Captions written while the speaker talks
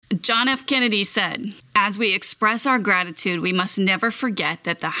John F. Kennedy said, "As we express our gratitude, we must never forget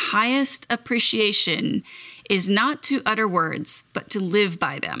that the highest appreciation is not to utter words, but to live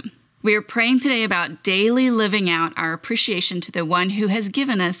by them." We are praying today about daily living out our appreciation to the one who has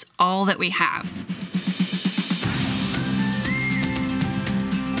given us all that we have.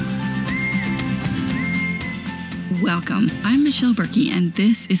 Welcome. I'm Michelle Berkey, and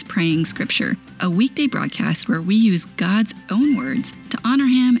this is Praying Scripture, a weekday broadcast where we use God's own words to honor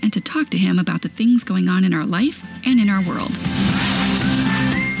Him and to talk to Him about the things going on in our life and in our world.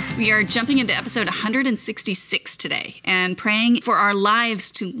 We are jumping into episode 166 today and praying for our lives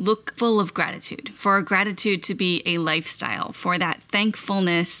to look full of gratitude, for our gratitude to be a lifestyle, for that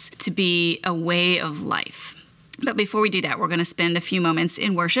thankfulness to be a way of life. But before we do that, we're going to spend a few moments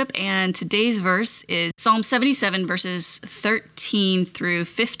in worship, and today's verse is Psalm 77, verses 13 through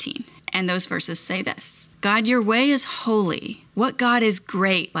 15. And those verses say this: "God, your way is holy. What God is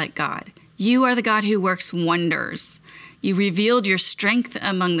great like God? You are the God who works wonders. You revealed your strength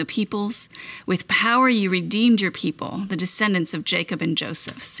among the peoples. With power you redeemed your people, the descendants of Jacob and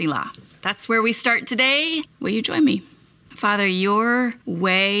Joseph." Selah. That's where we start today. Will you join me? Father, your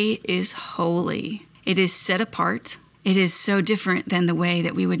way is holy. It is set apart. It is so different than the way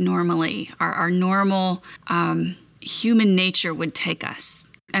that we would normally, our normal human nature would take us.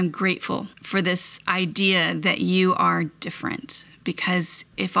 I'm grateful for this idea that you are different, because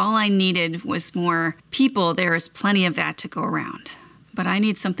if all I needed was more people, there is plenty of that to go around. But I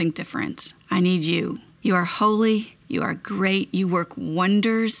need something different. I need you. You are holy. You are great. You work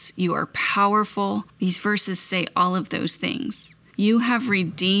wonders. You are powerful. These verses say all of those things. You have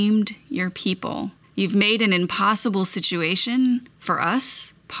redeemed your people. You've made an impossible situation for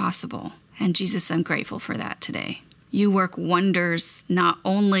us possible. And Jesus, I'm grateful for that today. You work wonders not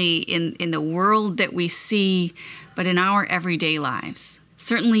only in the world that we see, but in our everyday lives.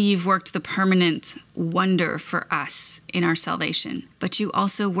 Certainly you've worked the permanent wonder for us in our salvation, but you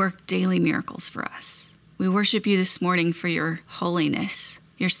also work daily miracles for us. We worship you this morning for your holiness,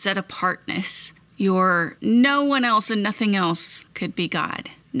 your set-apartness, your no one else and nothing else could be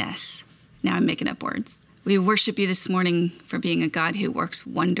God-ness. Now I'm making up words. We worship you this morning for being a God who works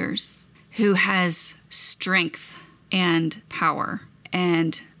wonders, who has strength and power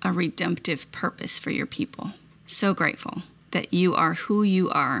and a redemptive purpose for your people. So grateful that you are who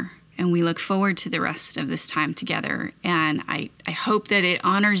you are, and we look forward to the rest of this time together. And I hope that it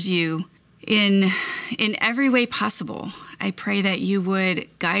honors you in every way possible. I pray that you would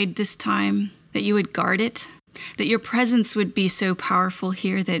guide this time, that you would guard it, that your presence would be so powerful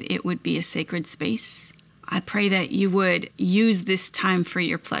here that it would be a sacred space. I pray that you would use this time for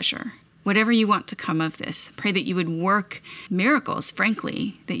your pleasure. Whatever you want to come of this, pray that you would work miracles,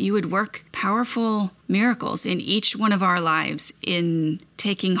 frankly, that you would work powerful miracles in each one of our lives, in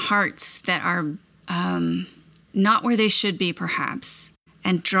taking hearts that are not where they should be, perhaps,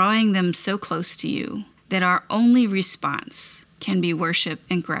 and drawing them so close to you that our only response can be worship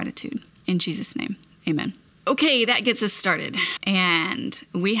and gratitude. In Jesus' name, amen. Okay, that gets us started. And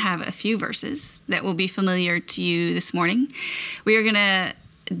we have a few verses that will be familiar to you this morning. We are going to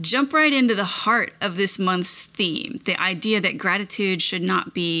jump right into the heart of this month's theme, the idea that gratitude should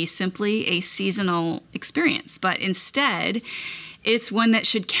not be simply a seasonal experience, but instead, it's one that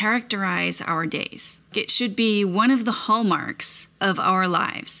should characterize our days. It should be one of the hallmarks of our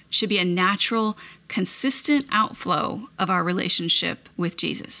lives. It should be a natural, consistent outflow of our relationship with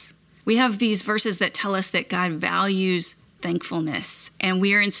Jesus. We have these verses that tell us that God values thankfulness, and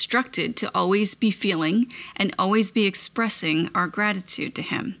we are instructed to always be feeling and always be expressing our gratitude to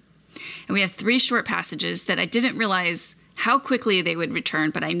Him. And we have 3 short passages that I didn't realize how quickly they would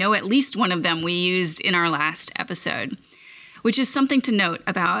return, but I know at least one of them we used in our last episode, which is something to note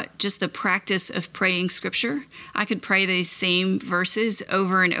about just the practice of praying Scripture. I could pray these same verses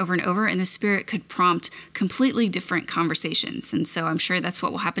over and over and over, and the Spirit could prompt completely different conversations. And so I'm sure that's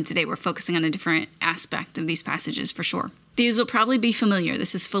what will happen today. We're focusing on a different aspect of these passages for sure. These will probably be familiar.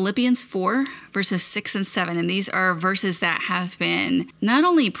 This is Philippians 4, verses 6 and 7. And these are verses that have been not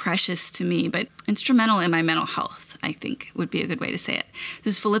only precious to me, but instrumental in my mental health, I think would be a good way to say it.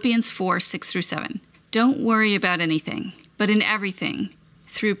 This is Philippians 4, 6 through 7. "Don't worry about anything, but in everything,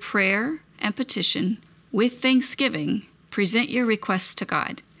 through prayer and petition, with thanksgiving, present your requests to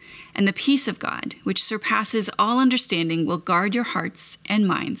God. And the peace of God, which surpasses all understanding, will guard your hearts and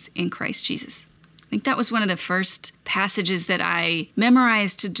minds in Christ Jesus." I think that was one of the first passages that I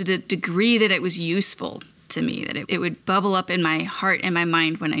memorized to the degree that it was useful to me, that it would bubble up in my heart and my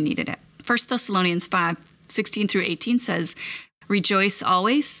mind when I needed it. 1 Thessalonians 5, 16 through 18 says, "Rejoice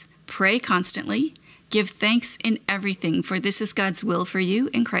always, pray constantly, Give thanks in everything, for this is God's will for you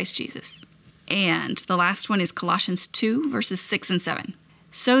in Christ Jesus. And the last one is Colossians 2, verses 6 and 7.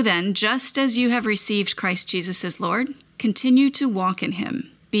 So then, just as you have received Christ Jesus as Lord, continue to walk in him,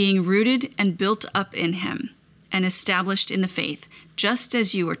 being rooted and built up in him, and established in the faith, just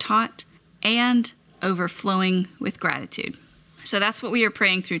as you were taught, and overflowing with gratitude. So that's what we are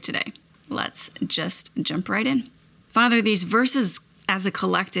praying through today. Let's just jump right in. Father, these verses as a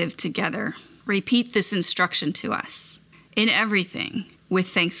collective together repeat this instruction to us. In everything, with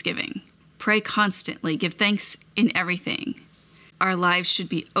thanksgiving. Pray constantly. Give thanks in everything. Our lives should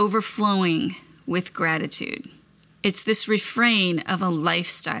be overflowing with gratitude. It's this refrain of a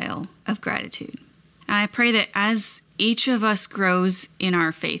lifestyle of gratitude. And I pray that as each of us grows in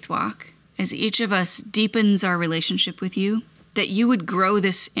our faith walk, as each of us deepens our relationship with you, that you would grow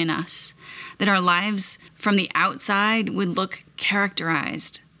this in us, that our lives from the outside would look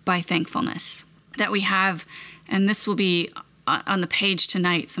characterized by thankfulness, that we have, and this will be on the page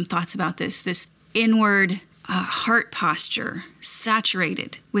tonight, some thoughts about this inward heart posture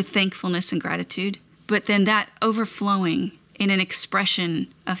saturated with thankfulness and gratitude, but then that overflowing in an expression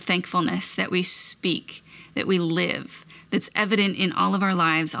of thankfulness that we speak, that we live, that's evident in all of our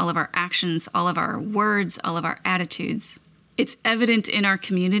lives, all of our actions, all of our words, all of our attitudes. It's evident in our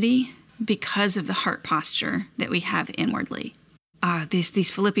community because of the heart posture that we have inwardly.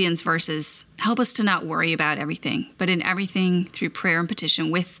 These Philippians verses help us to not worry about everything, but in everything through prayer and petition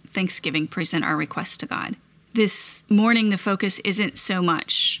with thanksgiving present our requests to God. This morning, the focus isn't so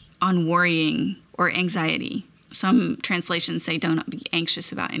much on worrying or anxiety. Some translations say don't be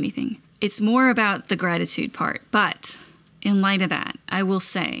anxious about anything. It's more about the gratitude part. But in light of that, I will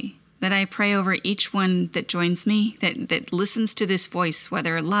say that I pray over each one that joins me, that listens to this voice,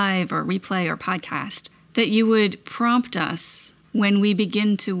 whether live or replay or podcast, that you would prompt us when we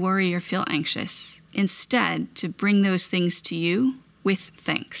begin to worry or feel anxious, instead to bring those things to you with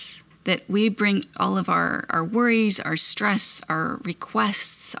thanks. That we bring all of our worries, our stress, our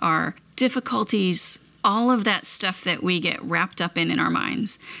requests, our difficulties, all of that stuff that we get wrapped up in our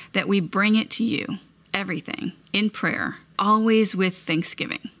minds, that we bring it to you, everything, in prayer, always with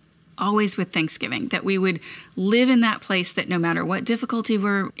thanksgiving. Always with thanksgiving, that we would live in that place that no matter what difficulty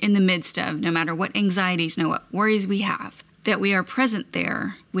we're in the midst of, no matter what anxieties, no what worries we have, that we are present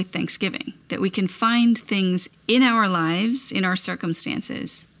there with thanksgiving, that we can find things in our lives, in our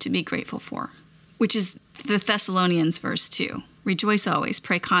circumstances, to be grateful for, which is the Thessalonians verse 2. Rejoice always,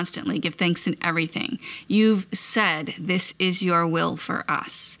 pray constantly, give thanks in everything. You've said this is your will for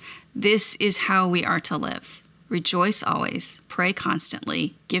us. This is how we are to live. Rejoice always, pray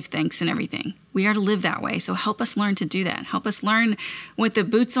constantly, give thanks in everything. We are to live that way, so help us learn to do that. Help us learn what the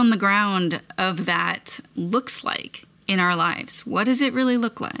boots on the ground of that looks like in our lives. What does it really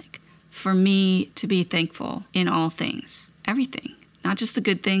look like for me to be thankful in all things? Everything. Not just the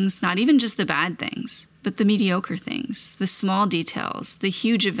good things, not even just the bad things, but the mediocre things, the small details, the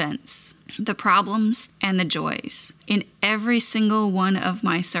huge events, the problems and the joys. In every single one of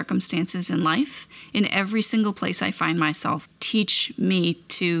my circumstances in life, in every single place I find myself, teach me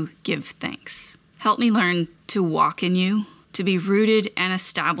to give thanks. Help me learn to walk in you, to be rooted and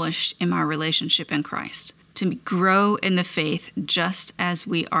established in my relationship in Christ, to grow in the faith just as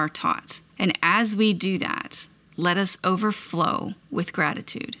we are taught. And as we do that, let us overflow with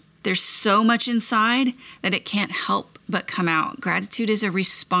gratitude. There's so much inside that it can't help but come out. Gratitude is a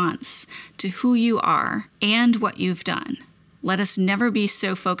response to who you are and what you've done. Let us never be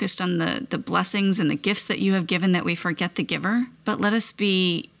so focused on the blessings and the gifts that you have given that we forget the giver, but let us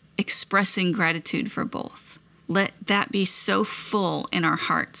be expressing gratitude for both. Let that be so full in our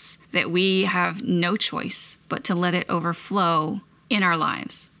hearts that we have no choice but to let it overflow in our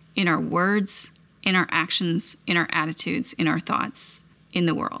lives, in our words, in our actions, in our attitudes, in our thoughts, in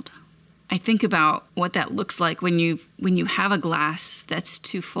the world. I think about what that looks like when you have a glass that's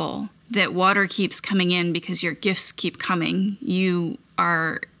too full, that water keeps coming in because your gifts keep coming. You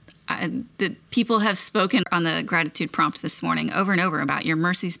are, the people have spoken on the gratitude prompt this morning over and over about your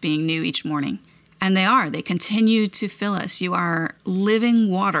mercies being new each morning. And they continue to fill us. You are living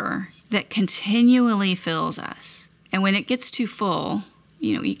water that continually fills us. And when it gets too full,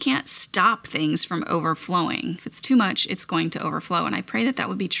 you can't stop things from overflowing. If it's too much, it's going to overflow. And I pray that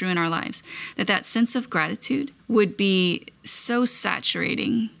would be true in our lives, that sense of gratitude would be so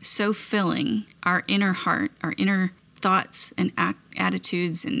saturating, so filling our inner heart, our inner thoughts and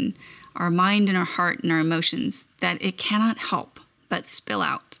attitudes and our mind and our heart and our emotions, that it cannot help but spill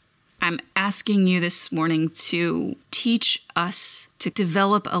out. I'm asking you this morning to teach us to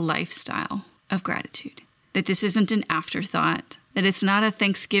develop a lifestyle of gratitude, that this isn't an afterthought, that it's not a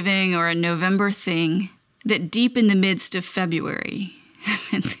Thanksgiving or a November thing, that deep in the midst of February,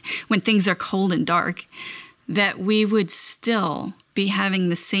 when things are cold and dark, that we would still be having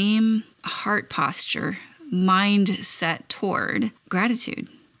the same heart posture, mindset toward gratitude,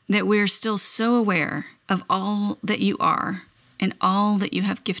 that we're still so aware of all that you are and all that you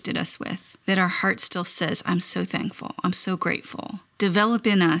have gifted us with, that our heart still says, I'm so thankful, I'm so grateful. Develop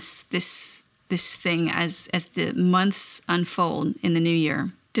in us this thing as the months unfold in the new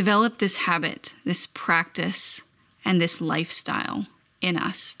year. Develop this habit, this practice, and this lifestyle in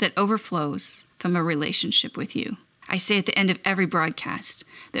us that overflows from a relationship with you. I say at the end of every broadcast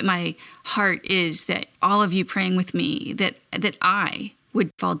that my heart is that all of you praying with me, that I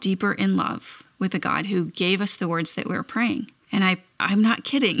would fall deeper in love with the God who gave us the words that we're praying. And I'm not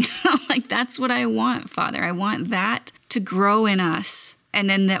kidding. Like, that's what I want, Father. I want that to grow in us, and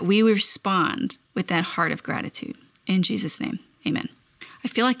then that we respond with that heart of gratitude. In Jesus' name, amen. I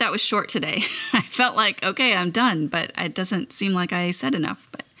feel like that was short today. I felt like, okay, I'm done, but it doesn't seem like I said enough.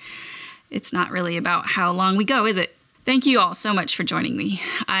 But it's not really about how long we go, is it? Thank you all so much for joining me.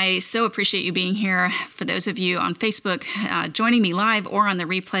 I so appreciate you being here. For those of you on Facebook, joining me live or on the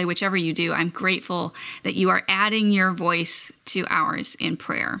replay, whichever you do, I'm grateful that you are adding your voice to ours in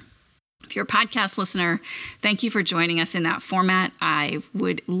prayer. If you're a podcast listener, thank you for joining us in that format. I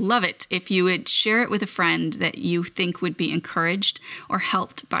would love it if you would share it with a friend that you think would be encouraged or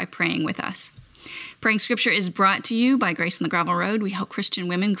helped by praying with us. Praying Scripture is brought to you by Grace on the Gravel Road. We help Christian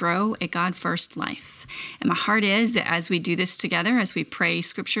women grow a God-first life. And my heart is that as we do this together, as we pray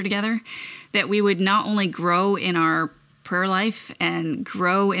Scripture together, that we would not only grow in our prayer life and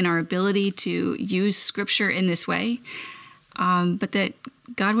grow in our ability to use Scripture in this way, but that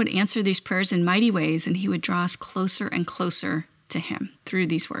God would answer these prayers in mighty ways, and He would draw us closer and closer to Him through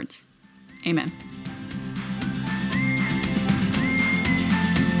these words. Amen.